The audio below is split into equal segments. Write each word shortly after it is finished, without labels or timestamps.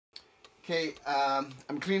Okay,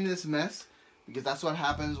 I'm cleaning this mess because that's what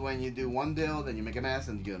happens when you do one build and you make a mess,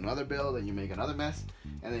 and you do another build and you make another mess,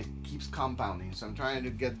 and it keeps compounding. So I'm trying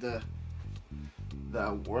to get the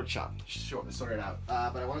workshop sorted out.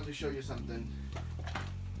 But I wanted to show you something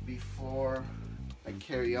before I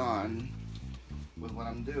carry on with what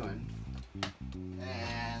I'm doing.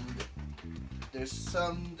 And there's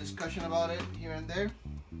some discussion about it here and there.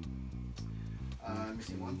 Let me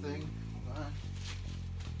see one thing. Hold on.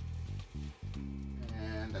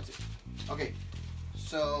 And that's it. Okay,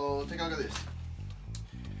 so take a look at this.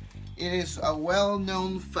 It is a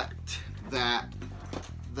well-known fact that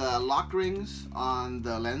the lock rings on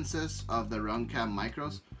the lenses of the RunCam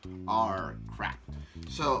micros are crap.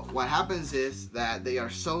 So what happens is that they are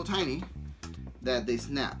so tiny that they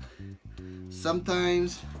snap.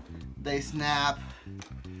 Sometimes they snap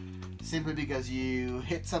simply because you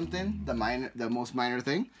hit something, the most minor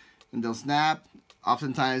thing, and they'll snap.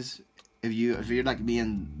 Oftentimes, if you're like me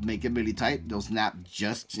and make it really tight, they'll snap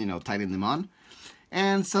just, tighten them on.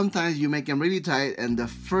 And sometimes you make them really tight, and the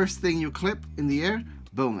first thing you clip in the air,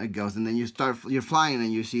 boom, it goes, and then you're flying,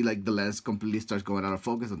 and you see like the lens completely starts going out of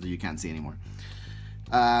focus until you can't see anymore.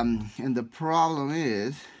 And the problem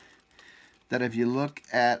is that if you look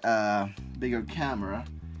at a bigger camera,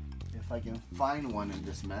 if I can find one in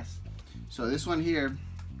this mess. So this one here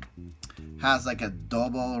has like a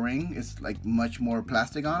double ring. It's like much more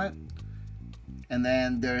plastic on it. And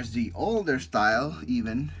then there's the older style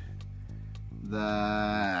even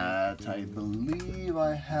that I believe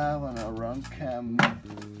I have on a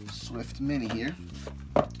RunCam Swift Mini here,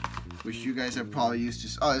 which you guys are probably used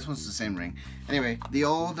to. Oh, this one's the same ring. Anyway, the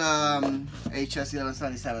old HS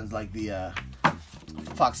 1177 is like the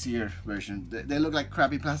foxier version. They look like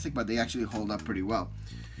crappy plastic, but they actually hold up pretty well.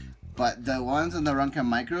 But the ones on the RunCam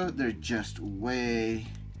Micro, they're just way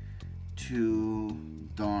too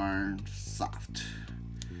darn soft.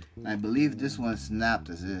 And I believe this one snapped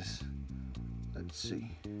as is. Let's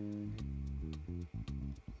see.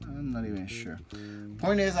 I'm not even sure.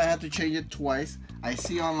 Point is, I had to change it twice. I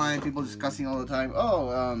see online people discussing all the time,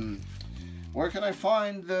 where can I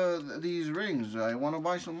find these rings? I want to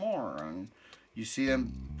buy some more. And you see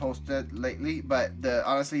them posted lately, but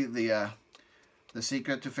honestly, the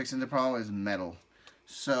secret to fixing the problem is metal.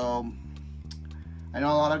 So I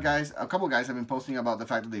know a couple guys have been posting about the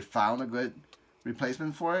fact that they found a good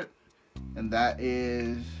replacement for it, and that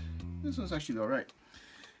is, this one's actually alright.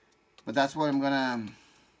 But that's what I'm gonna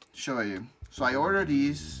show you. So I ordered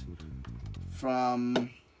these from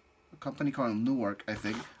a company called Newark, I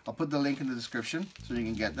think. I'll put the link in the description so you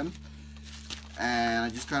can get them. And I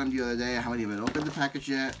just got them the other day. I haven't even opened the package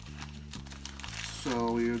yet.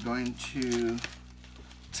 So we're going to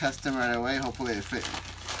test them right away. Hopefully they fit.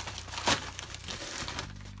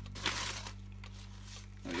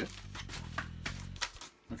 Oh yeah.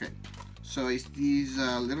 Okay. So it's these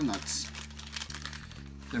little nuts.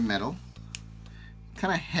 They're metal.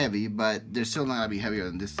 Kind of heavy, but they're still not gonna be heavier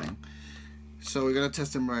than this thing. So we're gonna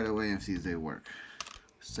test them right away and see if they work.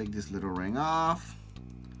 Let's take this little ring off.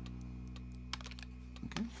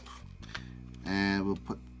 Okay. And we'll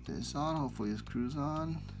put this on. Hopefully it screws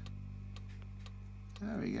on.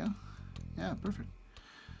 There we go. Yeah, perfect.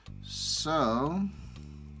 So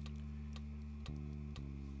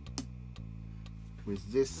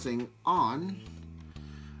with this thing on,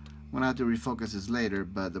 I'm gonna have to refocus this later,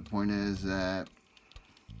 but the point is that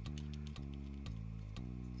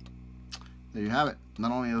there you have it.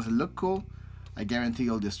 Not only does it look cool, I guarantee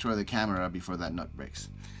you'll destroy the camera before that nut breaks.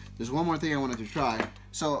 There's one more thing I wanted to try.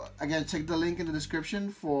 So again, check the link in the description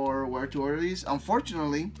for where to order these.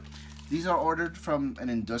 Unfortunately, these are ordered from an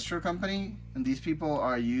industrial company, and these people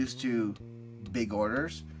are used to big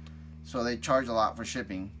orders, so they charge a lot for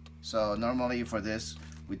shipping. So normally for this,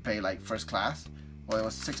 we'd pay like first class. Well, it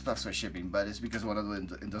was $6 for shipping, but it's because one of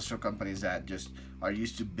the industrial companies that just are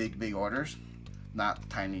used to big orders, not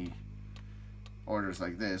tiny orders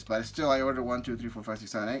like this. But still, I ordered 1, 2, 3, 4, 5,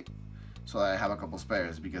 6, 7, 8, so I have a couple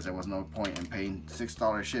spares because there was no point in paying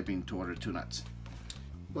 $6 shipping to order 2 nuts.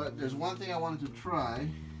 But there's one thing I wanted to try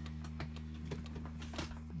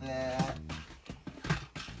that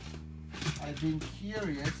I've been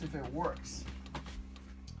curious if it works,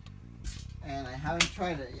 and I haven't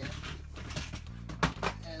tried it yet.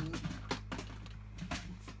 And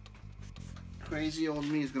crazy old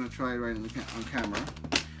me is gonna try it right on camera.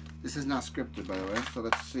 This is not scripted, by the way, so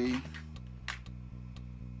let's see.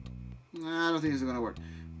 Nah, I don't think this is gonna work.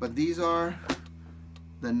 But these are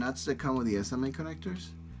the nuts that come with the SMA connectors,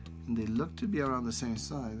 and they look to be around the same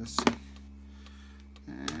size. Let's see.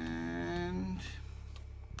 And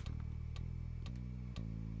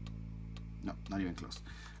no, not even close.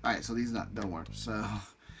 Alright, so these don't work. So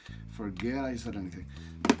forget I said anything.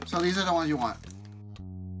 So these are the ones you want.